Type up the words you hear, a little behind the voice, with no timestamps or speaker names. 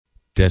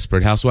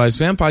Desperate Housewives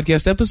Fan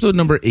Podcast, episode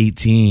number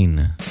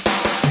 18.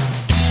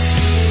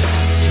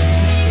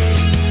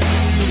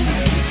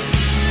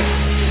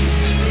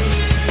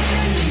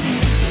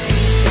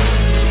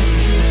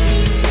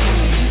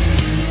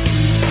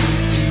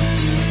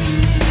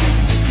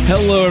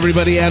 Hello,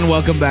 everybody, and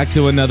welcome back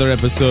to another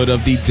episode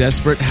of the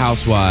Desperate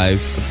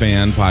Housewives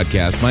Fan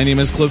Podcast. My name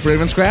is Cliff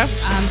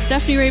Ravenscraft. I'm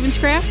Stephanie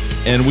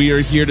Ravenscraft. And we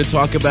are here to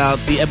talk about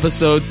the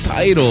episode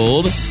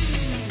titled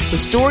The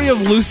Story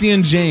of Lucy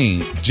and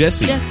Jessie.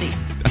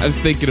 I was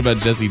thinking about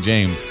Jesse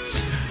James.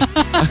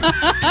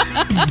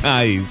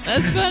 Nice.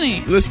 That's funny.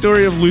 The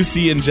story of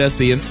Lucy and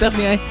Jessie. And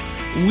Stephanie,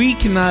 we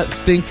cannot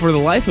think for the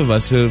life of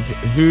us of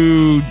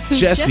who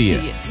Jessie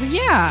is.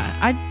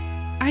 Yeah,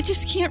 I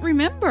just can't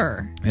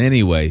remember.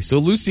 Anyway, so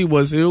Lucy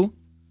was who?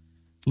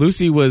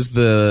 Lucy was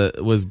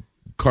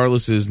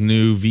Carlos's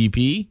new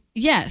VP?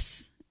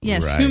 Yes,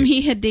 right. Whom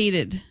he had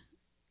dated.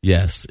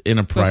 Yes, in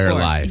a prior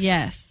life.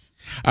 Yes.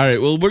 All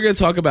right, well, we're going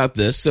to talk about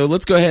this. So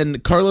let's go ahead.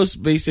 And Carlos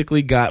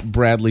basically got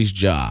Bradley's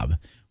job.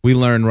 We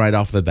learned right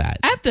off the bat.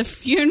 At the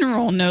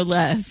funeral, no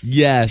less.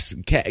 Yes,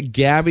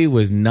 Gabby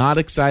was not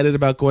excited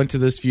about going to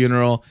this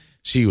funeral.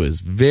 She was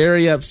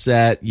very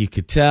upset. You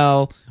could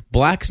tell.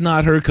 Black's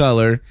not her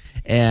color.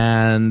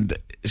 And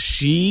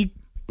she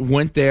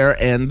went there,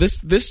 and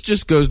this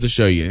just goes to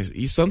show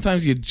you,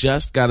 sometimes you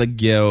just got to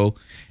go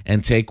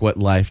and take what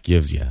life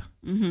gives you.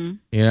 Mm-hmm.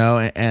 You know,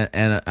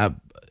 and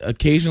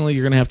occasionally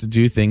you're going to have to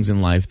do things in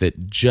life that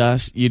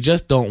you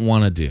just don't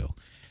want to do.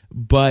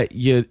 But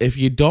if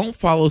you don't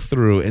follow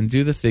through and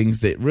do the things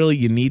that really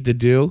you need to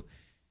do,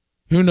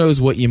 who knows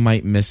what you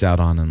might miss out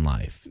on in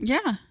life.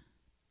 Yeah.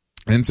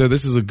 And so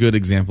this is a good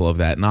example of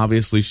that. And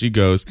obviously she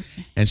goes,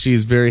 and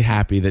she's very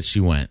happy that she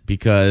went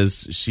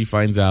because she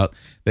finds out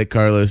that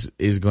Carlos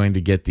is going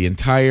to get the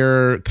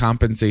entire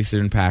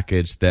compensation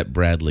package that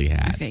Bradley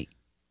had. Okay.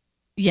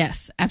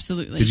 Yes,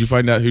 absolutely. Did you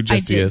find out who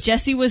Jessie is?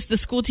 Jessie was the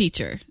school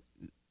teacher.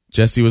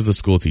 Jessie was the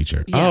school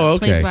teacher. Yeah, oh,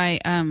 okay. Played by,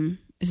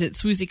 is it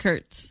Swoosie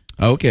Kurtz?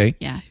 Okay.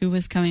 Yeah, who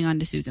was coming on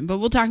to Susan. But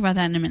we'll talk about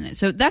that in a minute.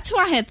 So that's who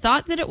I had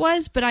thought that it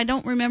was, but I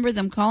don't remember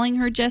them calling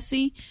her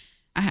Jessie.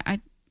 I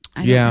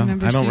don't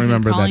remember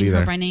Susan calling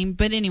her by name.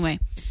 But anyway,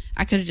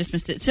 I could have just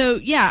missed it. So,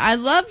 yeah, I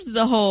loved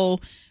the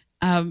whole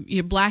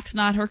Black's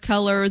not her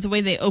color, the way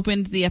they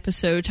opened the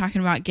episode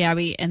talking about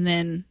Gabby, and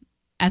then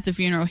at the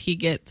funeral he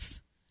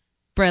gets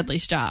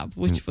Bradley's job,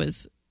 which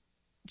was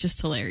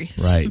just hilarious.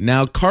 Right.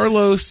 Now,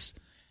 Carlos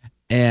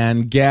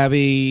and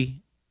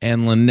Gabby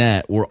and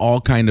Lynette were all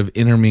kind of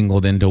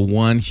intermingled into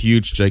one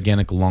huge,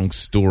 gigantic, long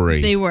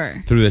story. They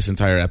were. Through this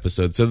entire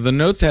episode. So the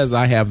notes as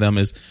I have them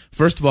is,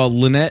 first of all,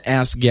 Lynette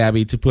asked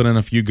Gabby to put in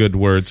a few good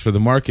words for the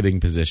marketing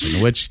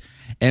position, which,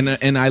 and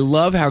I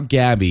love how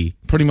Gabby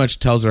pretty much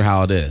tells her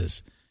how it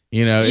is.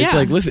 You know, it's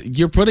like, listen,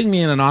 you're putting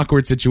me in an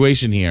awkward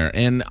situation here.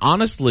 And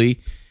honestly,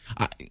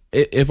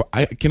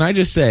 can I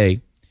just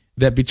say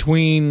that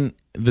between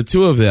the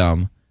two of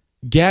them,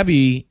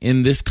 Gabby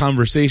in this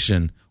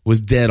conversation was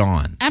dead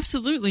on.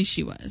 Absolutely,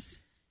 she was.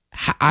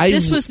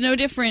 This was no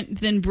different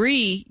than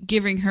Bree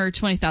giving her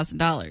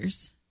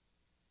 $20,000.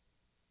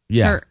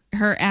 Yeah,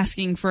 her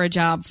asking for a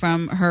job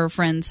from her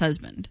friend's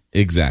husband.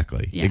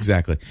 Exactly,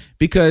 exactly.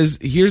 Because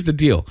here's the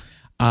deal: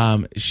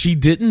 she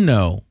didn't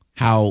know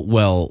how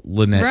well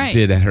Lynette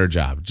did at her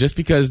job. Just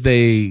because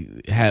they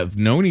have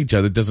known each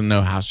other doesn't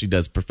know how she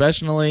does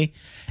professionally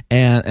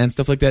and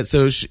stuff like that.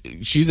 So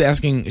she's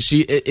asking,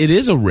 it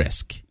is a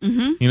risk.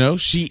 Mm-hmm. You know,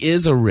 she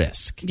is a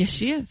risk. Yes,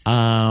 she is.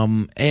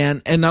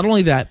 And not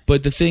only that,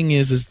 but the thing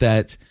is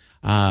that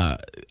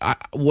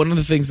one of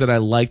the things that I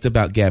liked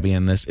about Gabby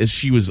in this is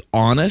she was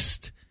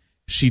honest.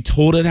 She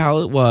told it how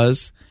it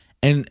was.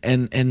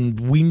 And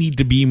we need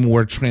to be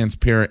more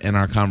transparent in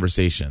our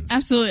conversations.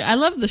 Absolutely. I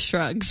love the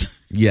shrugs.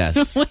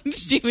 Yes. When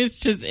she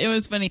was it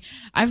was funny.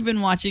 I've been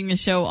watching a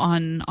show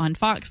on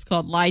Fox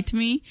called Lie to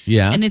Me.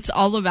 Yeah. And it's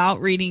all about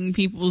reading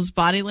people's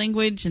body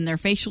language and their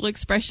facial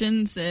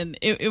expressions. And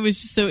it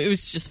was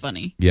just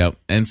funny. Yep.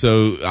 And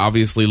so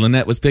obviously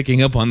Lynette was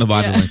picking up on the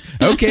body language.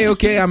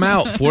 Okay, I'm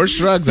out. 4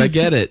 shrugs. I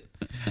get it.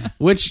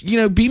 Which, you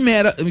know, be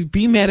mad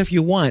if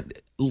you want.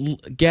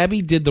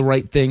 Gabby did the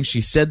right thing. She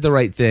said the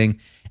right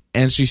thing.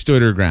 And she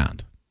stood her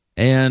ground.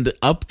 And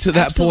up to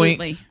that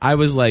point, I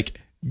was like,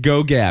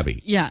 go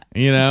Gabby. Yeah.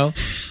 You know?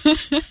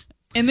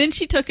 And then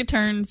she took a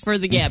turn for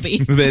the Gabby.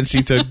 Then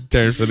she took a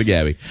turn for the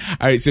Gabby.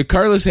 All right, so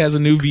Carlos has a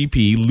new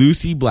VP,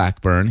 Lucy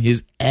Blackburn,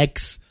 his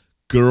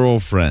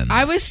ex-girlfriend.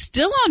 I was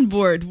still on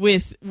board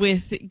with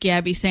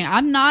Gabby saying,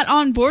 I'm not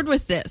on board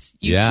with this.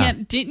 You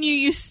can't, didn't you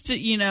used to,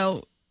 you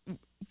know,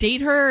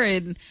 date her?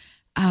 And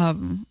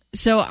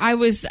so I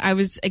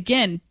was,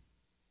 again,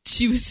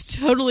 she was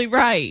totally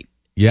right.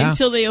 Yeah.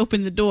 Until they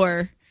opened the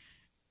door,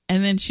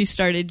 and then she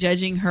started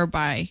judging her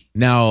by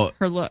her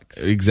looks.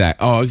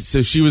 Exactly. Oh,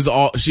 so she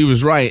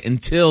was right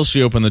until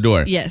she opened the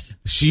door. Yes.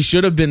 She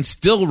should have been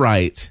still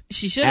right.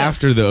 She should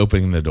after the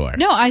opening the door.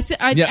 No,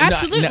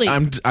 absolutely.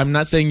 I'm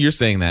not saying you're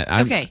saying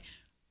that. Okay.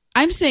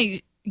 I'm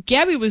saying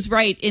Gabby was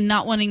right in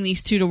not wanting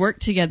these two to work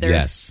together.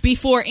 Yes.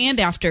 Before and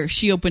after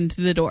she opened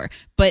the door.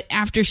 But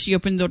after she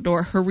opened the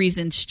door, her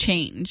reasons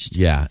changed.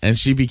 Yeah, and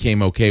she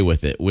became okay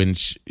with it when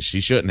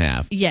she shouldn't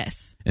have.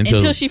 Yes.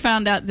 Until she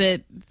found out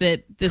that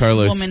this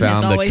Carlos woman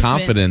found has always the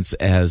confidence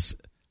as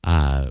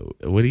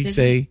what did he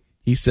say?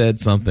 He said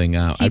something.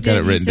 I've got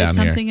it written down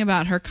here. Something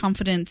about her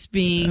confidence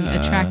being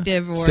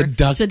attractive or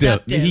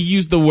seductive. He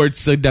used the word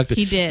seductive.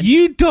 He did.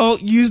 You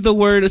don't use the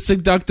word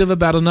seductive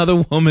about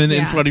another woman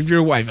in front of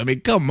your wife. I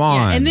mean, come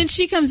on. Yeah. And then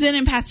she comes in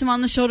and pats him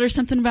on the shoulder,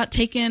 something about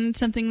taking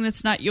something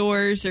that's not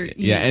yours. Or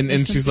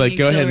and she's like,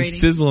 go ahead and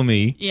sizzle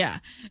me. Yeah.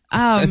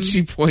 And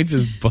she points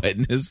his butt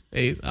in his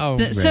face. Oh,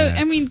 man. So,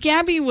 I mean,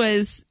 Gabby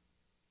was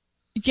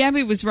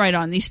right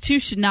on. These two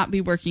should not be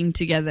working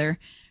together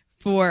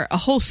for a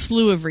whole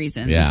slew of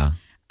reasons. Yeah.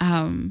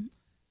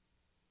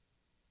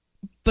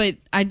 But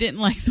I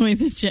didn't like the way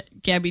that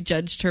Gabby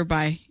judged her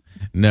by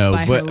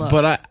her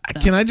looks,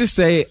 can I just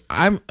say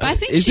I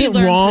think is it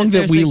wrong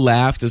that we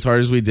laughed as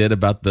hard as we did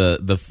about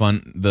the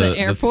fun the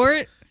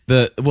airport?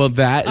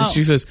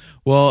 She says,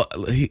 well,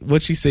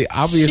 what'd she say?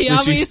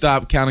 Obviously, she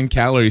stopped counting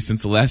calories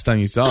since the last time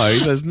you saw her. He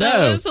says, no,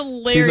 that was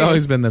hilarious. She's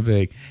always been the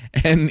pig.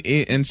 And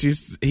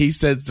he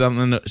said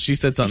something. She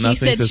said something else.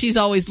 He said she's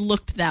always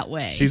looked that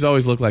way. She's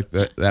always looked like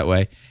that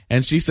way.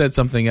 And she said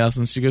something else,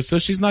 and she goes, so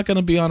she's not going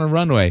to be on a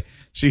runway.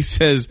 She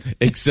says,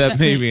 except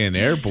maybe an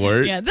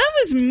airport. Yeah, that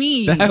was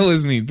mean. That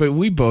was mean. But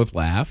we both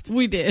laughed.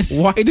 We did.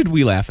 Why did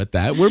we laugh at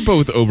that? We're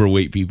both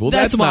overweight people.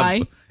 That's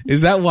why.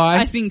 Is that why?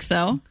 I think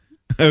so.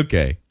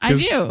 Okay. I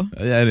do.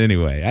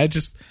 Anyway,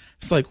 it's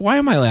like, why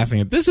am I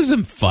laughing at this?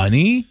 Isn't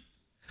funny.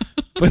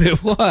 But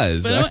it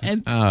was.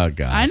 Oh, gosh.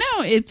 I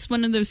know. It's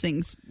one of those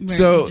things.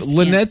 So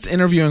Lynette's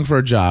interviewing for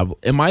a job.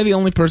 Am I the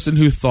only person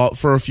who thought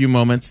for a few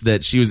moments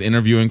that she was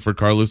interviewing for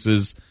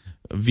Carlos's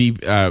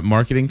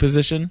marketing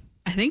position?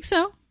 I think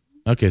so.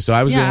 Okay, so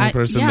I was the only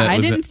person that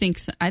was... didn't think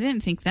so. I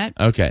didn't think that.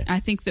 Okay. I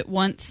think that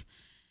once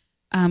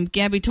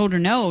Gabby told her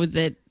no,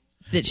 that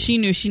she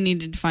knew she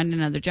needed to find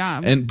another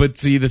job. But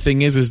see, the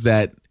thing is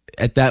that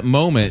at that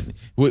moment,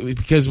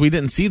 because we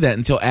didn't see that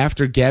until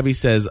after Gabby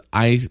says,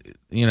 I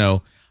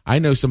know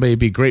somebody would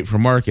be great for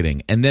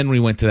marketing. And then we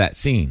went to that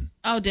scene.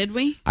 Oh, did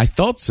we? I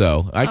thought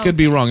so. I could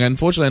be wrong.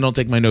 Unfortunately, I don't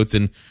take my notes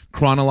in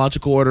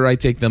chronological order. I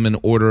take them in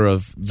order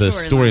of the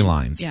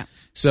storylines. Yeah.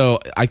 So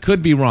I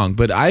could be wrong,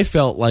 but I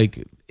felt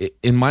like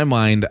in my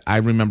mind, I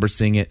remember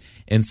seeing it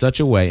in such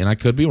a way, and I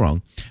could be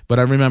wrong, but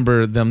I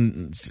remember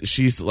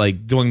she's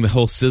like doing the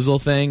whole sizzle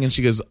thing, and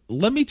she goes,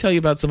 let me tell you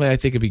about somebody I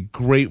think would be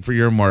great for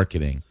your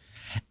marketing.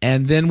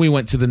 And then we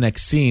went to the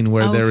next scene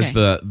where there was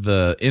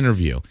the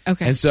interview.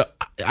 Okay. And so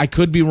I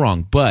could be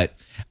wrong, but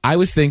I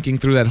was thinking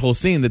through that whole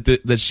scene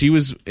that she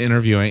was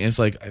interviewing. It's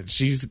like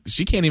she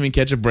can't even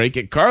catch a break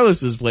at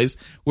Carlos's place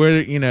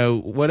where,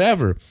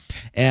 whatever.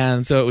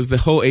 And so it was the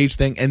whole age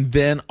thing. And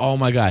then, oh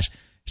my gosh,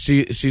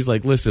 she's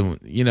like, listen,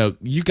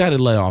 you got to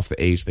let off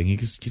the age thing. He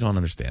goes, you don't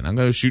understand. I'm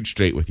going to shoot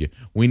straight with you.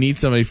 We need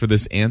somebody for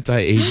this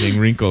anti-aging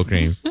wrinkle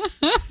cream.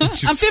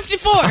 I'm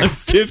 54. I'm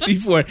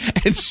 54.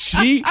 And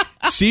she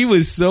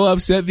was so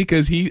upset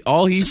because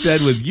all he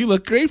said was, you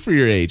look great for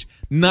your age.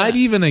 Not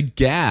even a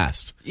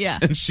gasp. Yeah.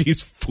 And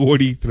she's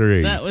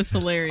 43. That was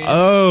hilarious.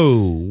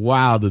 Oh,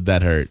 wow, did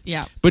that hurt.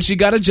 Yeah. But she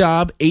got a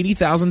job,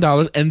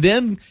 $80,000, and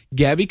then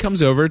Gabby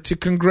comes over to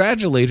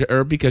congratulate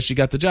her because she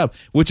got the job,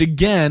 which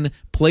again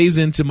plays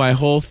into my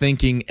whole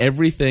thinking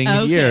everything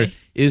here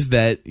is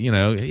that,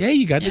 hey,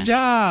 you got the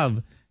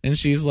job. And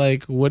she's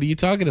like, what are you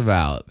talking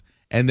about?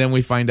 And then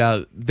we find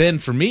out, then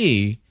for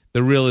me,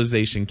 the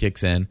realization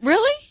kicks in.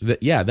 Really?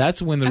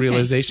 That's when the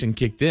realization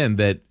kicked in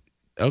that,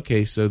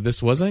 okay, so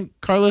this wasn't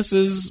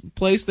Carlos's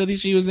place that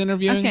she was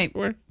interviewing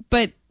for?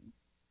 But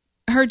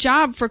her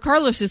job for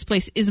Carlos's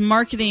place is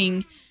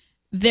marketing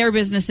their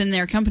business and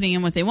their company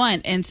and what they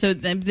want, and so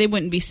they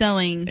wouldn't be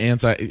selling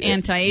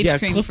anti-age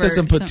cream. Cliff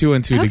doesn't put two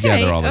and two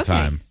together all the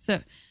time. So,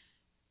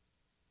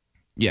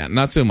 yeah,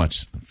 not so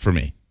much for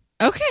me.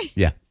 Okay.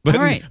 Yeah. But,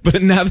 all right.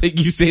 But now that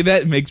you say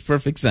that, it makes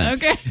perfect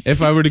sense. Okay.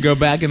 If I were to go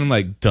back and I'm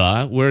like,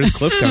 duh, where's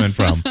Cliff coming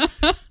from?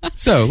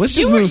 So let's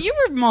just move. You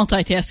were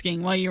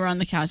multitasking while you were on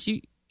the couch.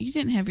 You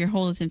didn't have your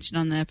whole attention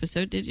on the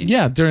episode, did you?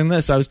 Yeah, during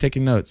this, I was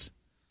taking notes.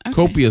 Okay.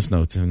 Copious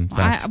notes, in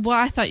fact.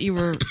 I thought you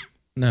were...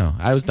 No,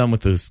 I was done with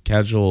this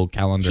casual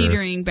calendar.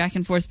 Teetering back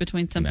and forth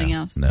between something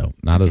else. No,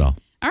 not at all.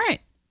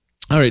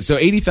 All right, so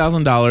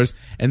 $80,000,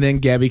 and then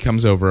Gabby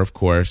comes over, of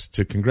course,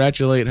 to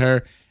congratulate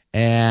her,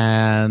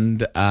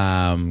 and...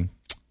 what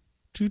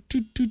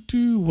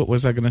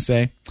was I going to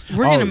say?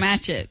 We're going to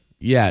match it.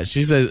 Yeah,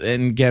 she says,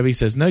 and Gabby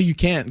says, no, you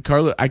can't.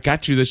 Carla, I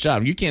got you this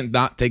job. You can't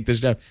not take this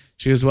job.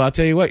 She goes, well, I'll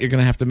tell you what, you're going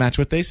to have to match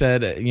what they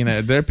said,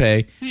 their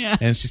pay. Yeah.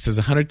 And she says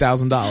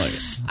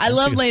 $100,000. I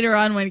love later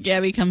on when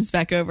Gabby comes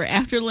back over.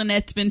 After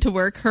Lynette's been to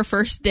work her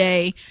first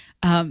day,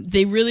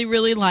 they really,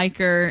 really like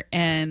her,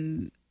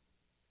 and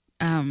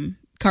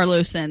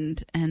Carlos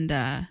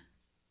and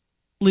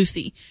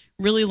Lucy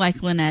really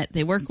like Lynette.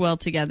 They work well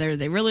together.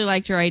 They really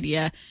liked her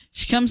idea.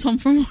 She comes home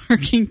from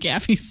work and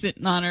Gabby's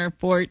sitting on her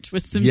porch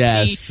with some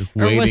tea.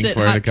 Or was it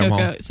hot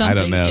cocoa? Something. I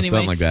don't know. Anyway,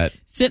 something like that.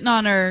 Sitting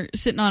on her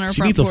front porch.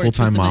 She needs a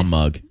full-time mom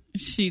mug.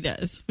 She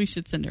does. We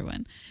should send her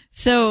one.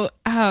 So,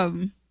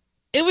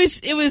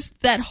 it was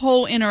that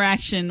whole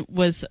interaction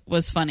was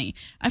funny.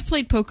 I've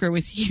played poker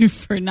with you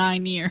for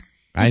 9 years.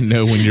 I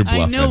know when you're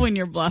bluffing. I know when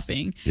you're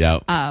bluffing. Yeah.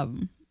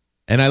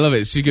 And I love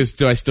it. She goes,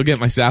 "Do I still get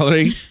my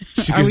salary?"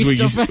 She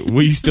goes,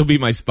 "Will you still be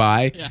my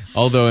spy?" Yeah.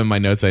 Although in my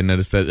notes I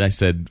noticed that I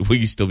said, "Will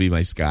you still be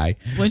my sky?"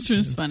 Which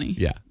was funny.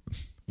 Yeah.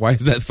 Why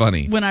is that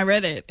funny? When I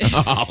read it.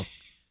 Oh.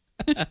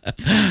 All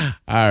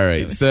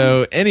right.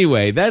 So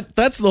anyway,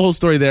 that's the whole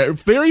story there.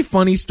 Very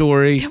funny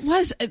story. It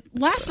was.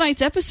 Last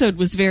night's episode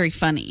was very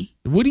funny.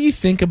 What do you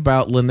think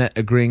about Lynette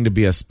agreeing to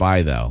be a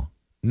spy, though?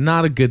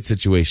 Not a good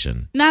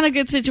situation. Not a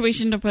good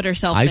situation to put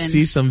herself in. I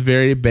see some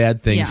very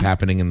bad things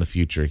happening in the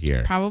future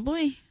here.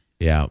 Probably.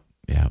 Yeah.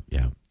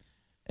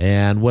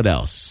 And what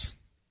else?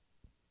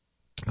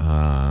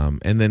 And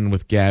then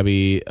with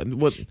Gabby,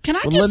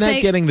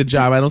 Lynette getting the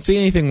job, I don't see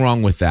anything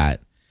wrong with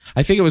that.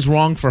 I think it was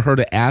wrong for her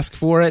to ask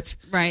for it.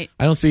 Right.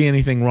 I don't see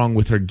anything wrong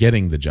with her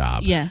getting the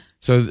job. Yeah.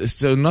 So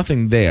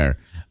nothing there.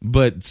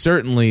 But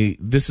certainly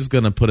this is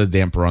going to put a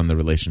damper on the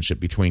relationship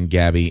between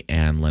Gabby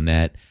and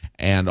Lynette.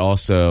 And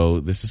also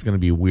this is going to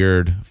be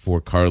weird for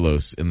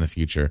Carlos in the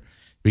future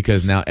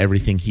because now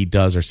everything he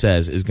does or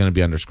says is going to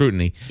be under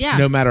scrutiny,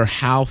 no matter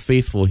how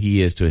faithful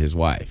he is to his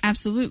wife.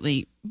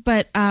 Absolutely.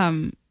 But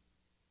I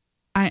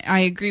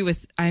agree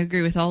with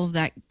all of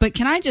that. But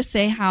can I just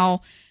say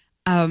how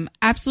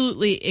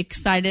absolutely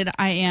excited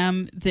I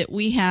am that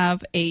we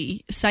have a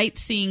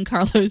sightseeing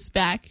Carlos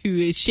back who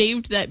has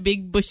shaved that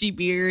big bushy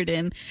beard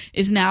and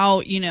is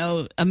now,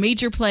 a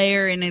major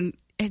player and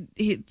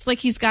it's like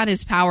he's got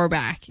his power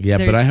back. Yeah,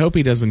 but I hope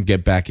he doesn't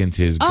get back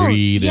into his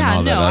greed and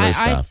all that other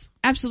stuff.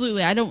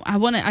 Absolutely.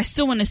 I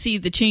still want to see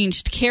the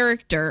changed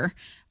character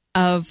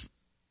of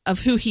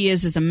who he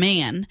is as a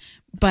man,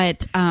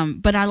 but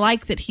I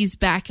like that he's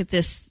back at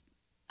this.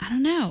 I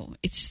don't know.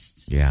 It's just,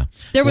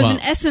 there was an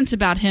essence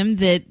about him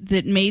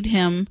that made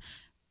him,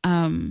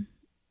 I don't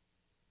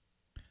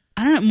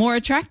know, more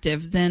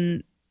attractive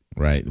than.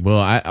 Right.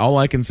 Well, all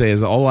I can say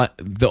is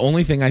the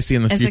only thing I see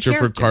in the future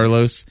for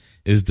Carlos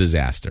is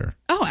disaster.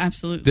 Oh,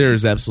 absolutely.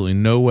 There's absolutely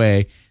no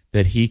way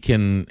that he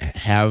can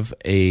have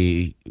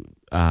a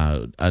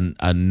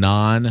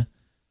non-emotional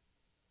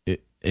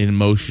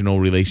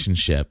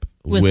relationship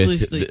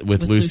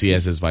with Lucy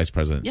as his vice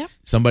president. Yeah.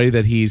 Somebody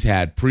that he's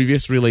had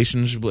previous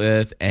relations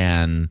with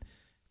and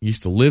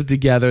used to live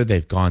together.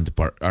 They've gone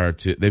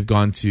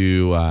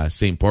to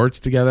St. Bart's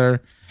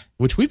together,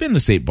 which we've been to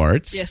St.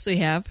 Bart's. Yes, we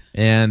have.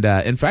 And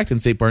in fact, in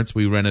St. Bart's,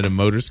 we rented a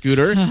motor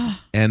scooter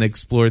and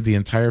explored the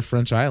entire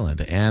French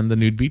island and the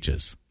nude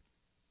beaches.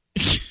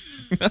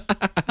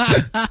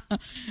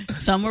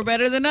 Some were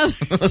better than others.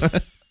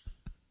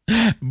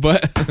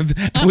 But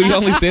we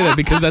only say that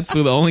because that's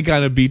the only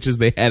kind of beaches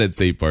they had at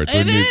St. Bart's.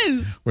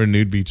 Were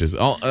nude beaches.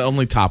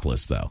 Only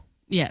topless, though.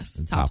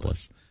 Yes,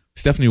 topless.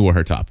 Stephanie wore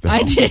her top, though.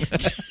 I did.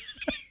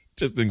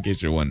 Just in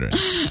case you're wondering.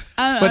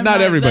 But not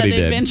everybody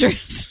did.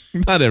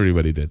 Not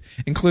everybody did,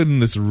 including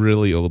this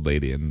really old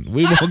lady. And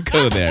we won't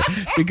go there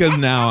because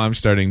now I'm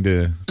starting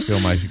to feel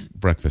my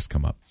breakfast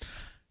come up.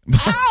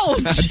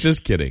 Ouch!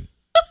 Just kidding.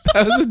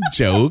 That was a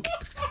joke.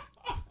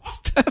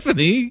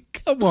 Stephanie,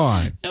 come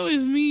on. That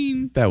was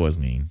mean. That was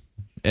mean.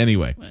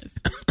 Anyway.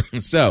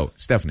 So,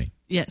 Stephanie.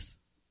 Yes.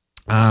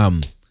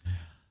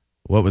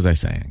 What was I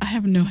saying? I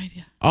have no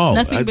idea. Oh,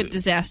 nothing but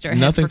disaster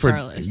ahead for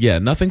Carlos. Yeah,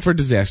 nothing for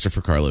disaster for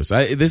Carlos.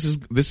 This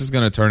is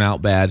going to turn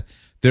out bad.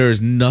 There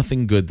is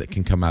nothing good that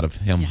can come out of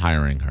him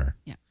hiring her.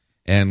 Yeah.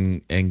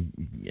 And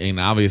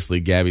obviously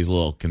Gabby's a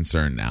little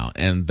concerned now,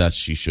 and thus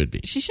she should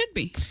be. She should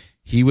be.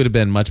 He would have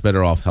been much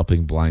better off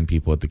helping blind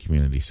people at the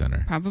community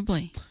center.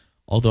 Probably.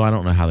 Although I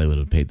don't know how they would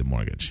have paid the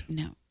mortgage.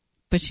 No.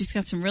 But she's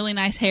got some really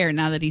nice hair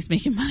now that he's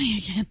making money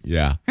again.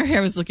 Yeah. Her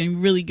hair was looking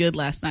really good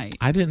last night.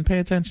 I didn't pay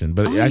attention,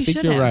 but I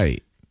think you're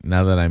right.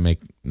 Now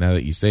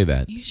that you say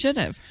that. You should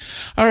have.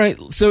 All right.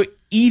 So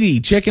Edie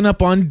checking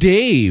up on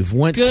Dave.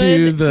 Went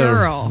to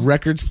the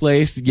records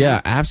place.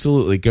 Yeah,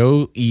 absolutely.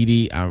 Go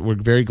Edie. We're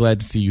very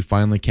glad to see you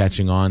finally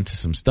catching on to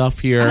some stuff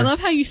here. I love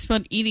how you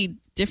spelled Edie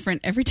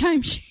different every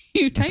time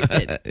you type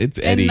it. It's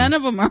Eddie. And none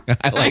of them are.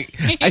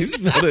 I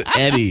spelled it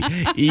Eddie.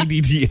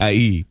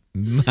 E-D-D-I-E.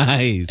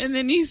 Nice. And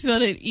then you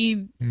spelled it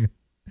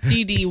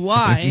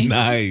E-D-D-Y.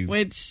 Nice.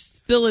 Which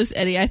still is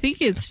Eddie. I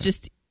think it's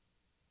just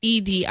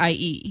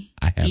E-D-I-E.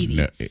 I have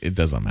no, it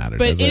doesn't matter.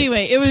 But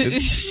anyway,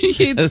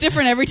 it's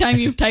different every time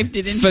you've typed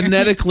it in.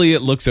 Phonetically,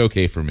 it looks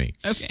okay for me.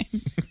 Okay.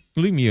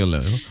 Leave me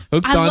alone.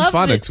 Hooked on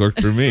phonics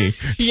worked for me.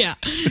 Yeah.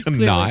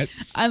 Not.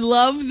 I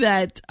love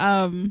that.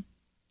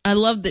 I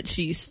love that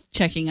she's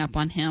checking up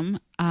on him.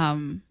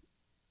 I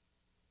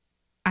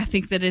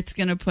think that it's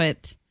going to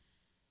put.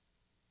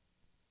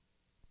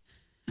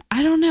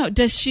 I don't know.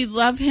 Does she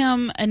love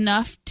him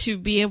enough to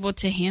be able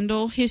to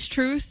handle his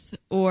truth,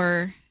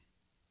 or?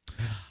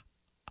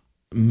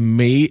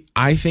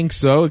 I think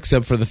so,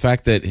 except for the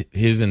fact that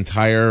his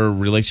entire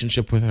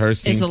relationship with her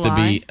seems to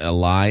be a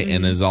lie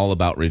and is all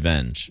about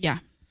revenge. Yeah.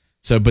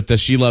 So, but does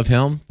she love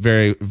him?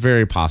 Very,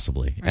 very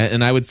possibly. Right.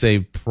 And I would say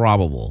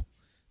probable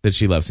that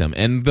she loves him.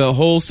 And the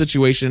whole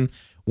situation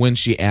when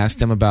she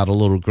asked him about a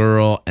little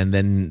girl, and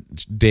then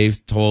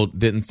Dave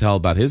didn't tell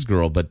about his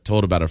girl, but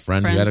told about a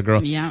friend who had a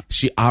girl. Yeah.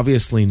 She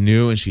obviously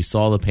knew, and she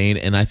saw the pain.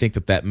 And I think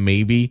that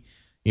maybe,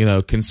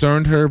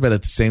 concerned her, but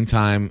at the same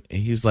time,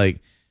 he's like,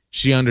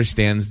 she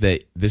understands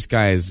that this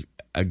guy is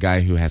a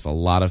guy who has a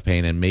lot of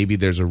pain, and maybe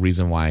there's a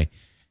reason why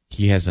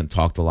he hasn't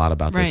talked a lot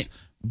about this.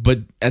 But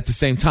at the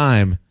same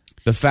time,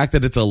 the fact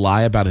that it's a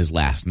lie about his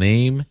last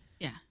name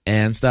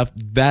and stuff,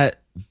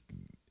 that,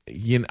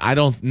 I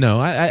don't know.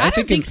 I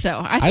don't think so.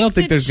 I don't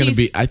think there's going to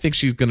be, I think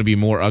she's going to be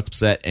more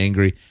upset,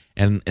 angry,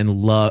 and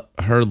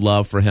her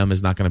love for him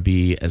is not going to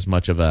be as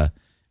much of a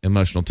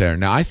emotional terror.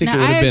 Now, I think it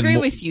would have been. I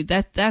agree with you.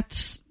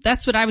 That's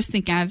what I was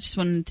thinking. I just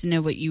wanted to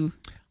know what you.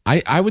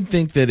 I would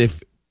think that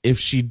if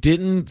she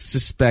didn't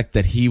suspect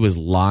that he was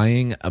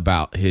lying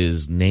about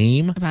his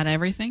name, about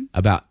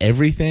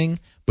everything,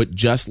 but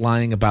just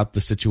lying about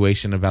the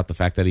situation, about the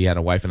fact that he had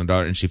a wife and a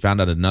daughter, and she found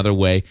out another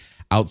way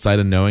outside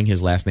of knowing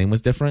his last name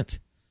was different,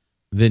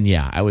 then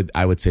I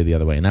would say the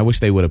other way. And I wish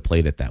they would have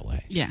played it that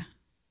way. Yeah.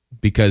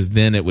 Because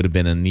then it would have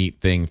been a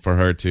neat thing for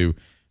her to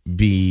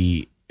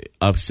be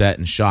upset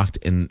and shocked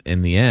in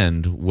the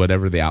end,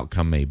 whatever the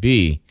outcome may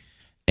be,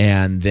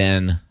 and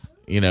then,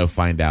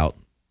 find out,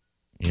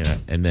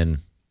 and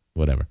then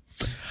whatever.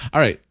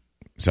 All right.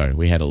 Sorry,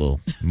 we had a little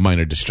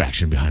minor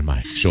distraction behind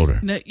my shoulder.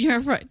 No, you're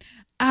right.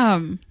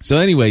 So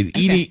anyway,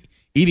 okay.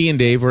 Edie and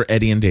Dave, or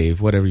Eddie and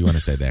Dave, whatever you want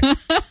to say there.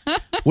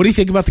 What do you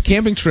think about the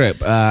camping trip?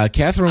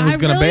 Catherine was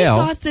going to bail.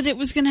 I thought that it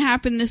was going to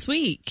happen this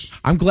week.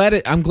 I'm glad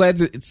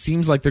that it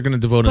seems like they're going to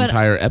devote an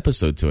entire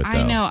episode to it, though.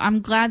 I know.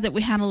 I'm glad that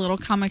we had a little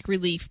comic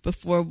relief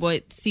before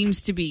what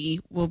seems to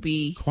be will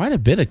be quite a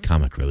bit of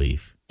comic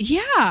relief.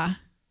 Yeah.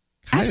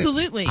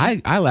 Absolutely.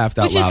 I laughed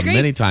out loud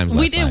many times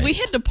last night. We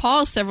had to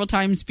pause several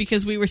times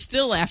because we were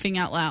still laughing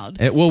out loud.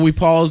 We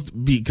paused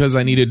because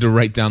I needed to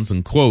write down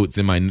some quotes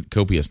in my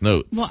copious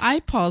notes. Well,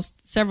 I paused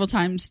several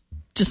times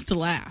just to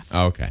laugh.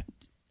 Oh, okay.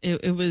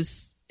 It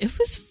was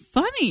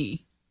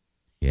funny.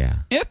 Yeah.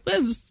 It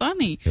was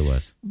funny. It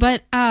was.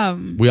 But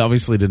we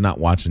obviously did not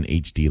watch in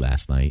HD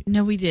last night.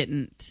 No, we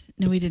didn't.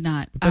 No, we did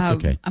not. But that's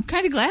okay. I'm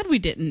kind of glad we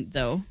didn't,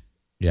 though.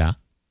 Yeah.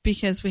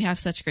 Because we have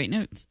such great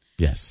notes.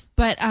 Yes.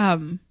 But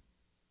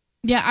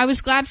yeah, I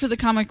was glad for the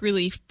comic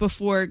relief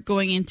before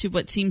going into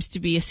what seems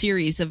to be a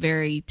series of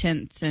very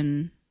tense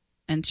and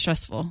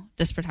stressful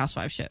Desperate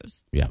Housewives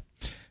shows. Yeah.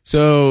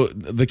 So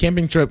the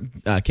camping trip,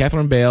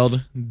 Catherine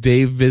bailed.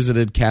 Dave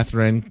visited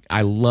Catherine.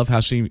 I love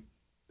how he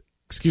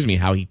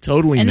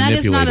totally manipulated her. And that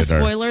is not a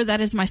spoiler.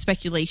 That is my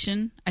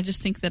speculation. I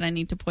just think that I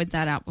need to point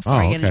that out before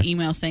I get an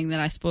email saying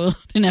that I spoiled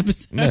an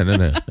episode. No.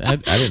 I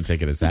didn't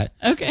take it as that.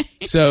 Okay.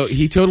 So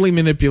he totally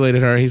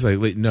manipulated her. He's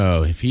like,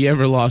 no, if he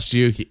ever lost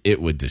you, it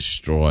would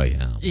destroy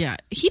him. Yeah.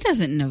 He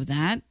doesn't know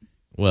that.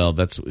 Well,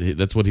 that's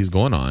what he's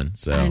going on.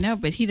 So I know,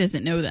 but he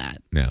doesn't know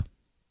that. No.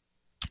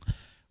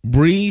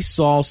 Bree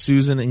saw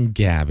Susan and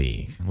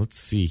Gabby. Let's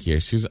see here.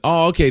 Susan.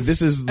 Oh, okay.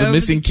 This is the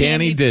missing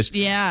candy dish.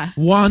 Yeah.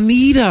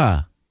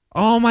 Juanita.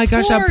 Oh my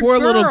gosh, that poor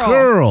little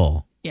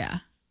girl. Yeah.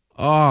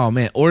 Oh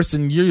man,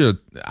 Orson,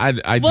 I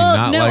do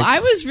not like. I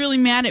was really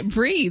mad at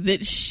Bree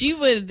that she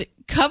would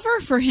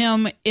cover for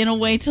him in a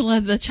way to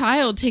let the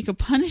child take a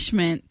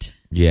punishment.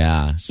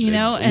 Yeah.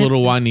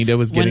 Little Juanita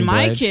was getting when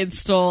my bread. kids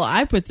stole,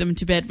 I put them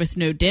to bed with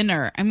no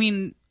dinner. I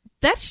mean,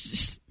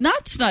 that's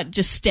not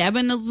just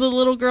stabbing the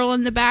little girl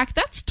in the back.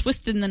 That's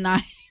twisting the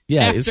knife.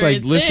 Yeah, it's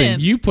like,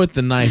 listen, you put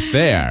the knife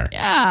there.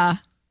 Yeah.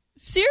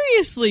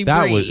 Seriously, Bree.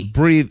 That was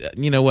Bree.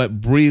 You know what?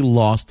 Bree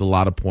lost a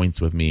lot of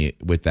points with me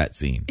with that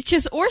scene.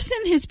 Because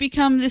Orson has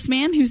become this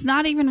man who's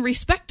not even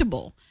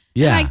respectable.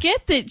 Yeah. And I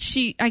get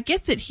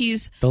that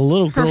he's the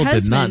little girl her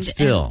did not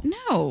steal.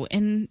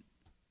 And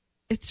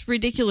it's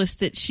ridiculous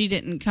that she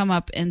didn't come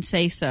up and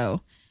say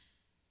so.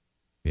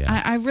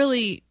 Yeah. I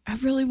really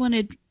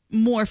wanted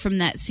more from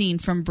that scene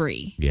from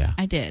Bree. Yeah.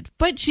 I did.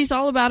 But she's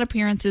all about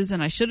appearances,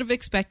 and I should have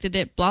expected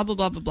it, blah, blah,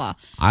 blah, blah, blah.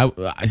 It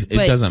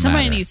doesn't matter.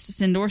 Somebody needs to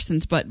send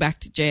Orson's butt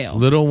back to jail.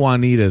 Little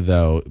Juanita,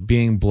 though,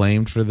 being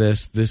blamed for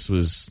this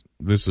was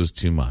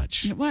too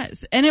much. It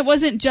was. And it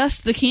wasn't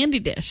just the candy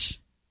dish.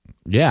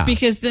 Yeah.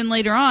 Because then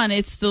later on,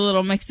 it's the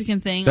little Mexican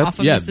thing that's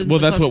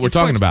what we're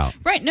talking about.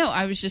 Right. No,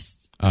 I was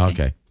just...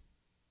 Okay.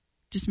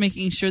 Just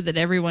making sure that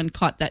everyone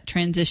caught that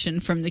transition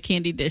from the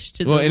candy dish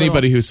to the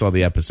anybody who saw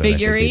the episode.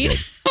 Figure eight.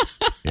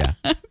 Yeah.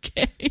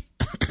 Okay.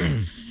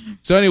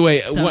 So anyway,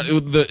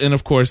 and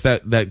of course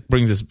that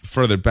brings us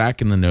further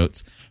back in the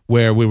notes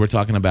where we were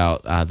talking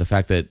about the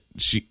fact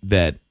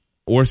that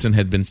Orson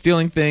had been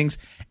stealing things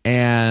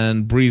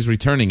and Bree's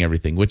returning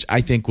everything, which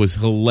I think was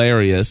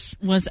hilarious.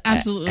 Was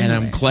absolutely and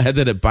hilarious. I'm glad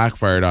that it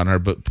backfired on her,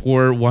 but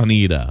poor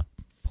Juanita.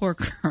 Poor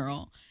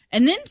girl.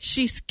 And then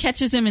she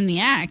catches him in the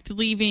act,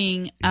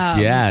 leaving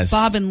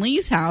Bob and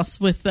Lee's house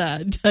with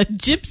a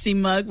gypsy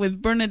mug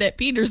with Bernadette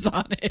Peters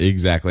on it.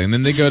 Exactly. And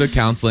then they go to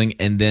counseling,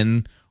 and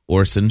then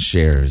Orson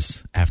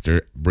shares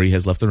after Bree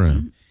has left the room.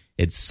 Mm-hmm.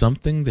 It's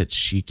something that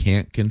she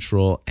can't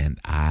control, and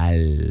I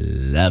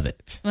love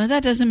it. Well,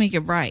 that doesn't make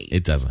it right.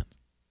 It doesn't.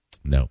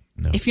 No.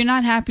 If you're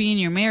not happy in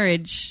your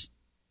marriage,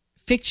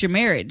 fix your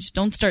marriage.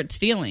 Don't start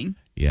stealing.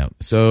 Yeah.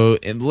 So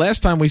the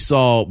last time we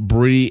saw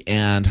Bree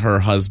and her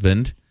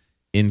husband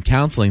in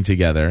counseling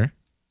together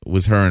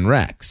was her and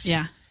Rex.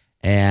 Yeah.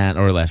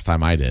 Or last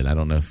time I did. I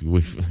don't know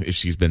if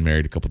she's been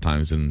married a couple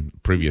times in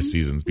previous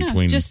seasons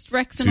between just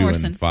Rex and 2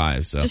 Orson. and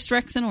 5. So just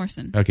Rex and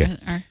Orson. Okay.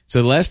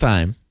 So the last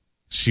time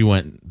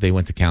they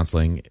went to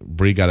counseling,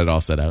 Bree got it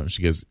all set out, and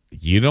she goes,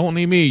 "You don't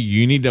need me.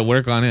 You need to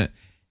work on it."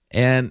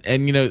 And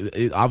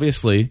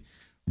obviously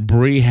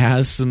Bree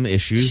has some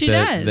issues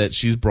that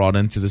she's brought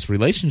into this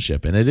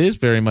relationship, and it is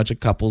very much a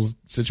couple's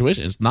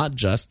situation. It's not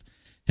just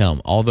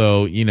him,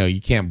 although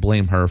you can't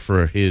blame her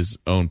for his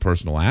own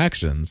personal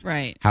actions,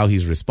 right? How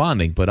he's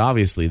responding, but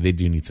obviously they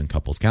do need some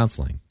couples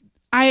counseling.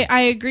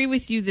 I agree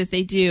with you that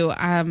they do.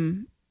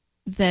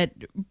 That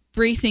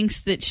Bree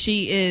thinks that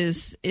she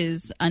is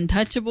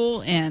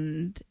untouchable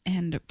and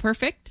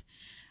perfect.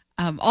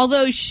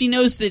 Although she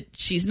knows that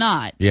she's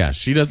not. Yeah,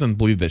 she doesn't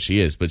believe that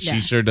she is, but she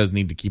sure does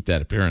need to keep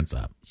that appearance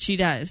up. She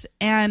does.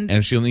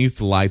 And she needs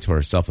to lie to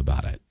herself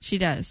about it. She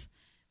does.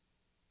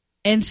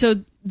 And so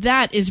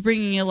that is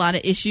bringing a lot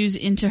of issues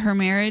into her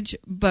marriage.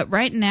 But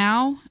right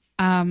now,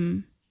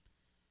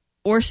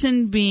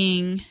 Orson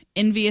being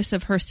envious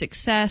of her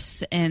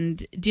success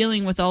and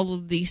dealing with all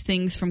of these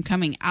things from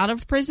coming out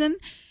of prison,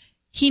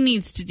 he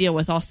needs to deal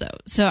with also.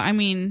 So, I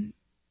mean,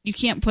 you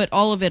can't put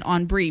all of it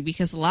on Bree,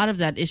 because a lot of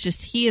that is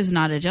just he is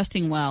not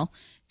adjusting well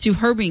to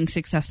her being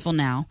successful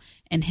now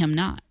and him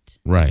not.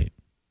 Right.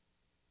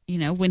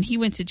 When he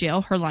went to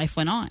jail, her life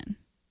went on.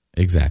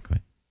 Exactly.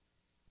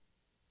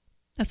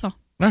 That's all.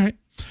 All right.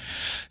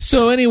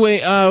 So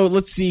anyway,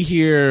 let's see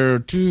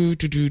here. Susan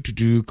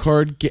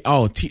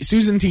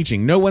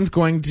teaching. No one's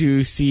going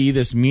to see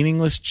this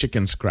meaningless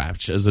chicken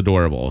scratch as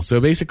adorable.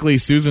 So basically,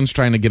 Susan's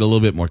trying to get a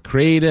little bit more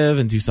creative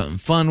and do something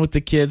fun with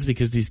the kids,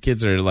 because these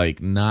kids are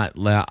not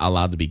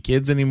allowed to be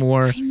kids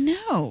anymore. I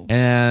know.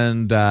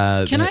 And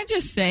can I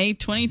just say,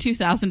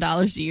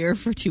 $22,000 a year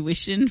for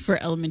tuition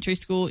for elementary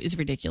school is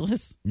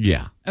ridiculous.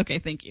 Yeah. Okay.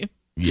 Thank you.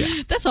 Yeah.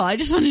 That's all. I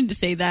just wanted to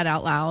say that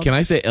out loud. Can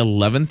I say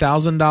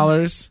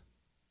 $11,000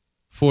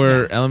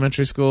 for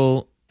elementary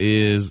school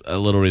is a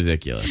little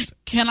ridiculous?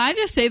 Can I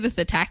just say that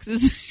the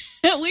taxes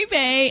that we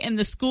pay and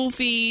the school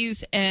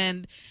fees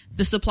and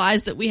the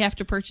supplies that we have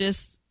to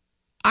purchase,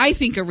 I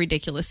think are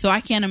ridiculous. So I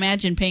can't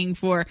imagine paying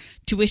for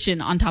tuition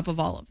on top of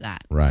all of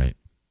that. Right.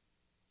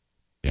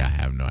 Yeah, I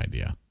have no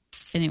idea.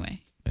 Anyway.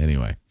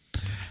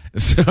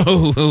 So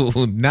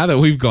now that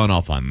we've gone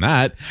off on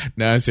that,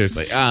 no,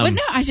 seriously. But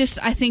no, I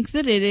think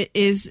that it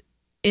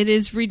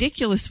is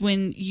ridiculous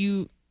when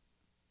you,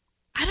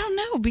 I don't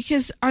know,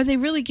 because are they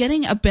really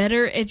getting a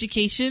better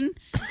education?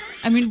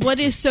 I mean, what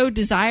is so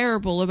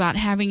desirable about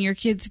having your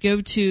kids go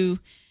to,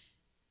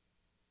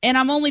 and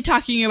I'm only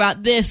talking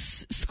about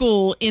this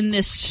school in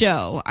this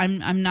show.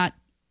 I'm not,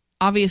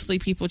 obviously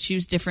people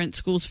choose different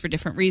schools for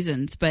different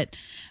reasons, but,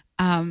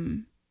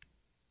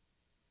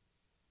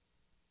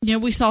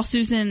 we saw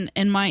Susan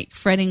and Mike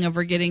fretting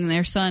over getting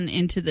their son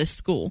into this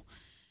school.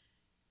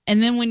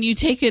 And then when you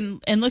take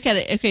and look at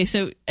it, okay,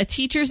 so a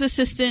teacher's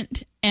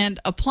assistant and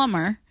a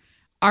plumber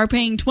are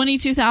paying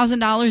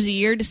 $22,000 a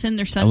year to send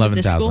their son to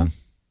this school.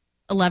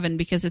 11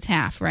 because it's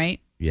half, right?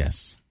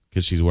 Yes,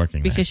 because she's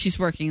working there. Because she's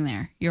working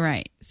there. You're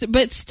right. So,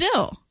 but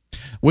still.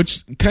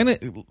 Which kind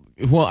of,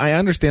 I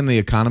understand the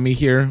economy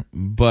here,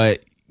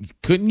 but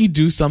couldn't you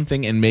do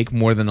something and make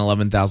more than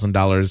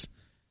 $11,000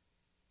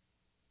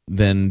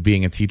 than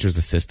being a teacher's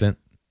assistant?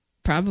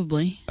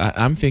 Probably.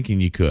 I'm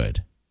thinking you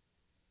could.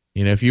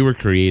 If you were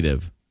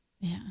creative,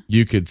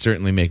 you could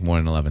certainly make more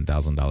than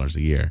 $11,000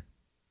 a year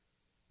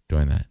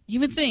doing that.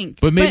 You would think.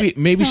 But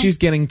maybe she's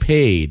getting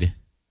paid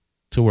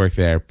to work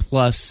there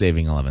plus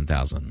saving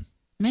 $11,000.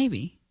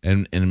 Maybe.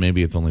 And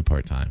maybe it's only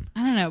part-time.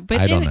 I don't know. But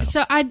I don't know.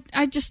 So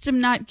I just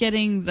am not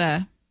getting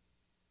the...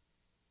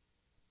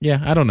 Yeah,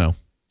 I don't know.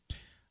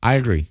 I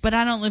agree. But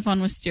I don't live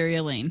on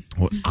Wisteria Lane.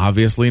 Well,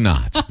 obviously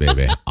not,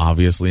 baby.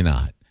 Obviously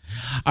not.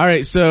 All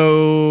right,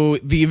 so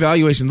the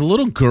evaluation. The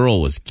little girl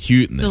was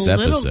cute in this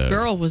episode. The little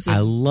girl was I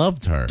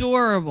loved her.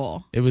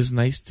 Adorable. It was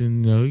nice to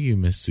know you,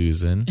 Miss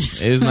Susan.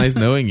 It was nice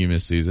knowing you,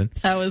 Miss Susan.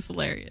 That was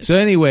hilarious. So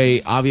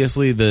anyway,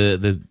 obviously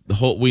the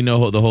whole, we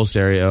know the whole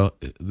scenario.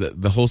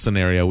 The whole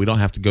scenario. We don't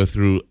have to go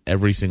through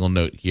every single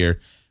note here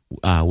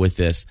with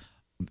this.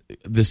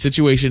 The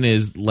situation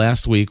is,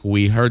 last week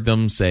we heard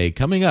them say,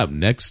 coming up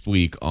next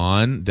week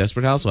on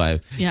Desperate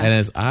Housewives. Yeah. And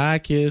it's, I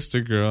kissed a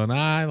girl and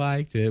I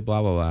liked it,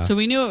 blah, blah, blah. So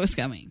we knew it was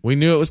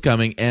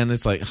coming. And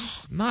it's like,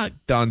 not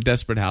on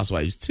Desperate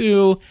Housewives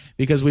 2,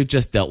 because we've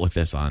just dealt with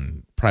this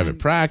on Private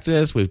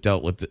Practice. We've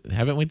dealt with it.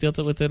 Haven't we dealt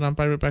with it on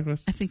Private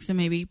Practice? I think so,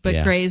 maybe.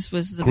 But Grey's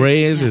was the...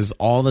 Grey's is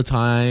all the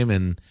time,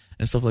 and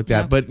and stuff like that.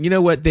 Yep. But you know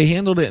what? They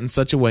handled it in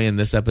such a way in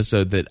this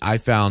episode that I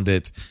found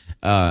it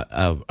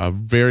a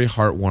very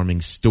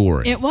heartwarming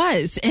story. It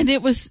was, and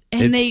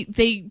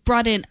they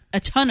brought in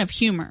a ton of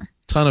humor.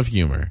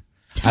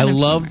 I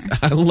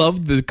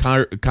loved the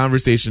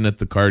conversation at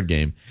the card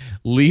game.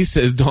 Lee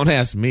says, "Don't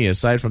ask me.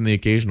 Aside from the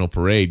occasional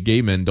parade,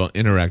 gay men don't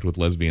interact with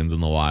lesbians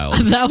in the wild."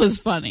 That was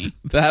funny.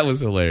 That was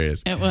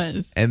hilarious. It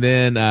was. And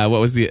then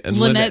what was the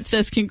Lynette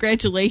says,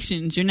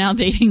 "Congratulations, you're now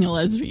dating a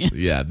lesbian."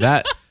 Yeah,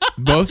 that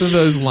both of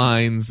those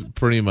lines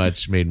pretty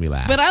much made me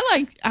laugh. But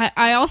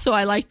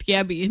I liked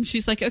Gabby, and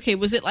she's like, "Okay,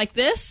 was it like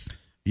this?"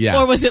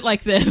 Yeah. Or was it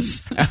like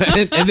this?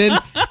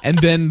 and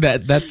then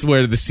that's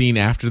where the scene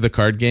after the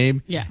card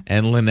game. Yeah.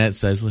 And Lynette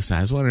says, "Listen,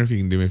 I was wondering if you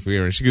can do me a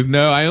favor." And she goes,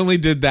 "No, I only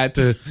did that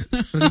to."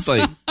 It's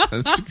like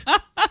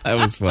that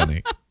was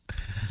funny.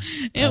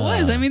 It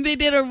was. I mean, they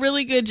did a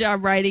really good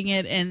job writing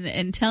it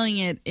and telling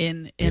it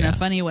in a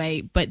funny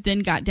way, but then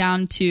got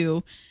down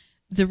to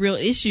the real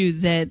issue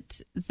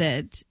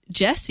that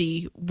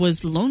Jessie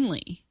was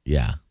lonely.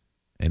 Yeah.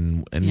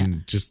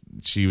 And just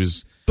she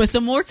was. But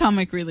the more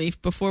comic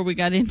relief before we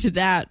got into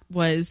that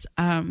was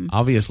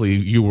obviously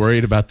you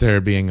worried about there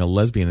being a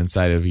lesbian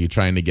inside of you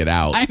trying to get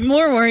out. I'm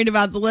more worried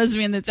about the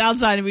lesbian that's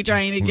outside of me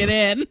trying to get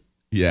in.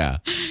 Yeah,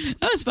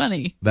 that was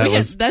funny.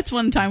 That's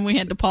one time we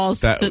had to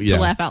pause to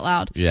laugh out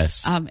loud.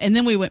 Yes, and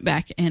then we went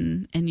back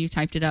and you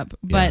typed it up.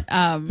 But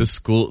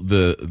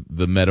the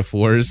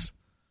metaphors.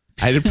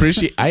 I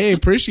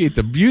appreciate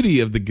the beauty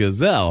of the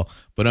gazelle,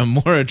 but I'm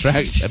more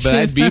attracted. But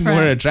I'd be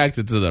more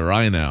attracted to the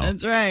rhino.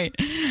 That's right.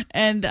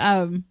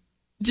 And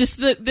just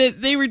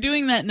they were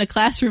doing that in the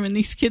classroom, and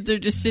these kids are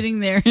just sitting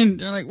there, and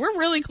they're like, "We're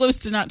really close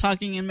to not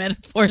talking in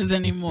metaphors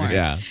anymore."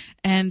 Yeah.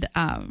 And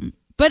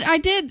but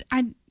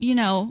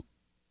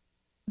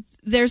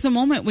there's a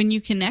moment when you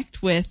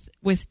connect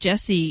with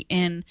Jessie,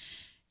 and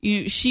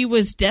she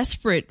was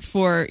desperate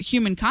for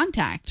human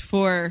contact,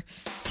 for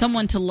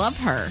someone to love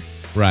her.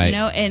 Right.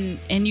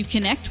 And you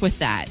connect with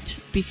that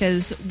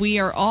because we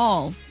are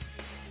all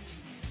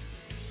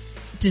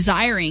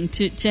desiring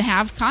to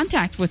have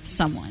contact with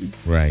someone.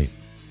 Right.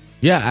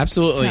 Yeah,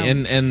 absolutely. So.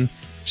 And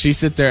she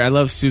sit there. I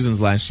love Susan's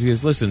line. She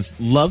says, "Listen,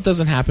 love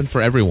doesn't happen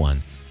for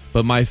everyone,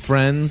 but my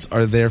friends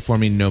are there for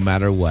me no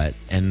matter what,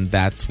 and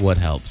that's what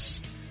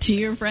helps." To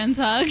your friend's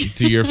hug.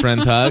 To your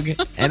friend's hug.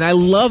 And I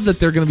love that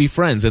they're going to be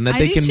friends and that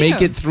they can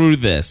make it through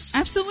this.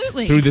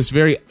 Absolutely. Through this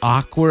very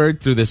awkward,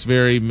 through this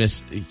very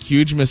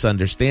huge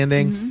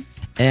misunderstanding.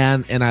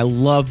 Mm-hmm. And I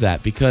love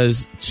that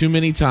because too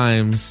many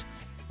times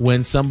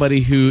when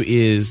somebody who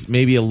is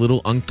maybe a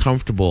little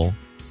uncomfortable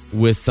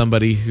with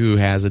somebody who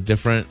has a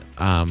different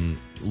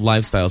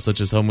lifestyle, such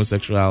as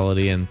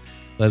homosexuality and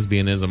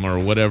lesbianism or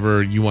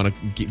whatever you want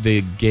to, the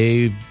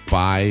gay,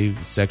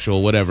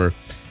 bisexual, whatever,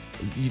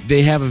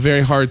 they have a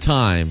very hard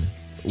time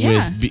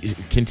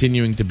with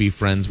continuing to be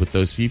friends with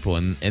those people,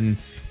 and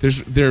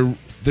there's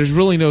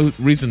really no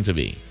reason to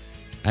be.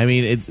 I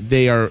mean,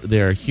 they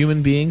are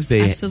human beings.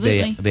 They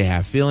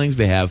have feelings.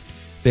 They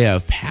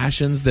have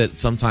passions that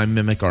sometimes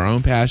mimic our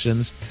own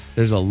passions.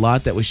 There's a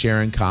lot that we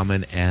share in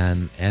common,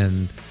 and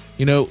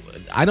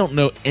I don't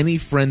know any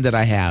friend that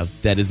I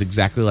have that is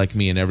exactly like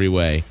me in every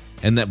way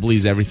and that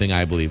believes everything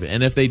I believe.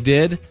 And if they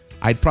did,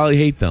 I'd probably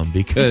hate them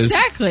because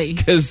I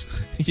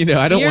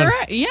don't want.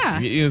 Right, yeah,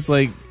 it's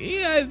like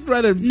I'd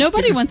rather.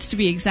 Nobody wants to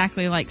be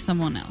exactly like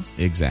someone else.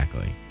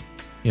 Exactly,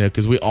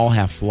 because we all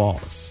have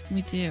flaws.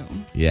 We do.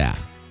 Yeah.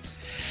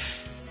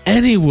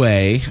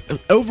 Anyway,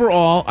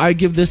 overall, I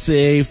give this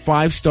a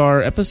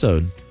 5-star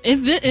episod.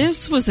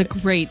 This was a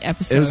great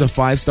episode. It was a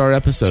 5-star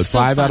episode. So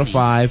 5 funny. out of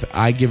 5.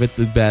 I give it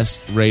the best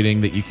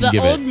rating that you can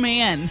give it.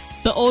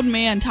 The old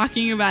man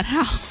talking about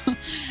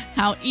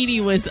how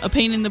Edie was a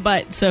pain in the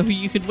butt, so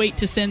you could wait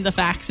to send the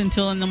fax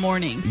until in the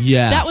morning.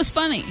 Yeah. That was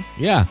funny.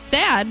 Yeah.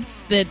 Sad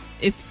that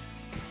it's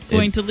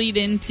going to lead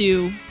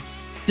into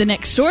the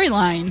next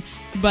storyline,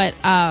 but,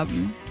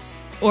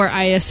 or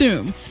I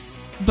assume,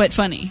 but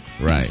funny.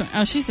 Right. So,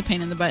 she's a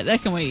pain in the butt.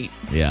 That can wait.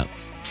 Yeah.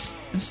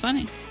 It was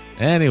funny.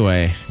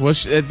 Anyway, well,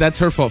 that's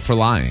her fault for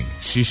lying.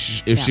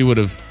 She would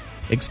have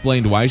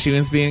explained why she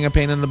was being a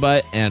pain in the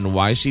butt and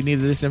why she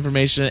needed this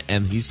information,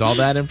 and he saw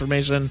that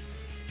information.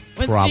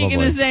 What's probably. he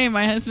going to say?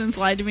 My husband's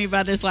lied to me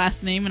about his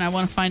last name, and I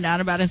want to find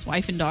out about his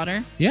wife and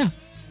daughter? Yeah.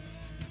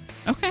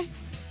 Okay.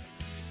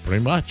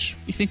 Pretty much.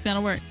 You think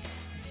that'll work?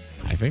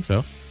 I think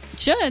so. It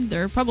should.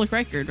 They're a public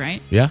record,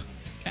 right? Yeah.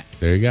 Okay.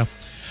 There you go.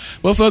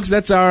 Well, folks,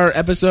 that's our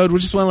episode. We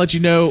just want to let you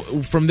know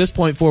from this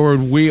point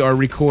forward, we are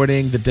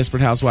recording the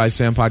Desperate Housewives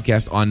fan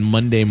podcast on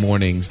Monday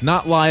mornings.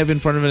 Not live in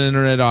front of an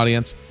internet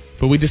audience,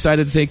 but we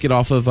decided to take it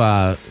off of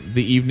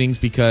the evenings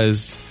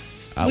because...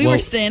 we were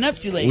staying up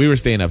too late. We were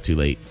staying up too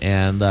late.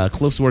 And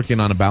Cliff's working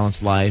on a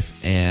balanced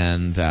life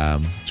and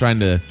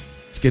trying to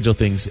schedule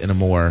things in a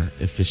more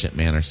efficient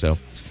manner. So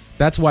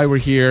that's why we're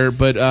here.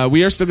 But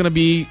we are still going to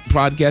be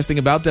broadcasting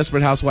about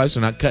Desperate Housewives.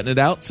 We're not cutting it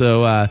out.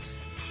 So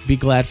be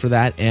glad for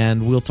that,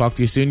 and we'll talk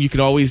to you soon. You can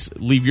always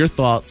leave your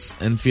thoughts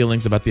and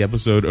feelings about the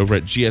episode over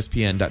at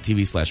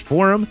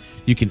gspn.tv/forum.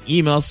 You can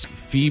email us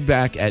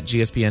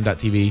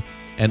feedback@gspn.tv,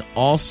 and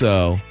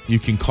also you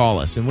can call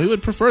us, and we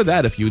would prefer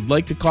that if you would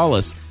like to call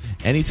us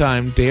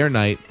anytime, day or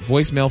night.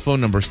 Voicemail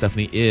phone number,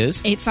 Stephanie,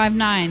 is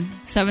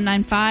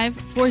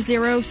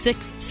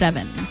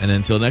 859-795-4067. And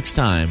until next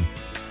time,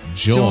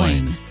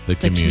 join the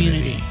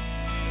community.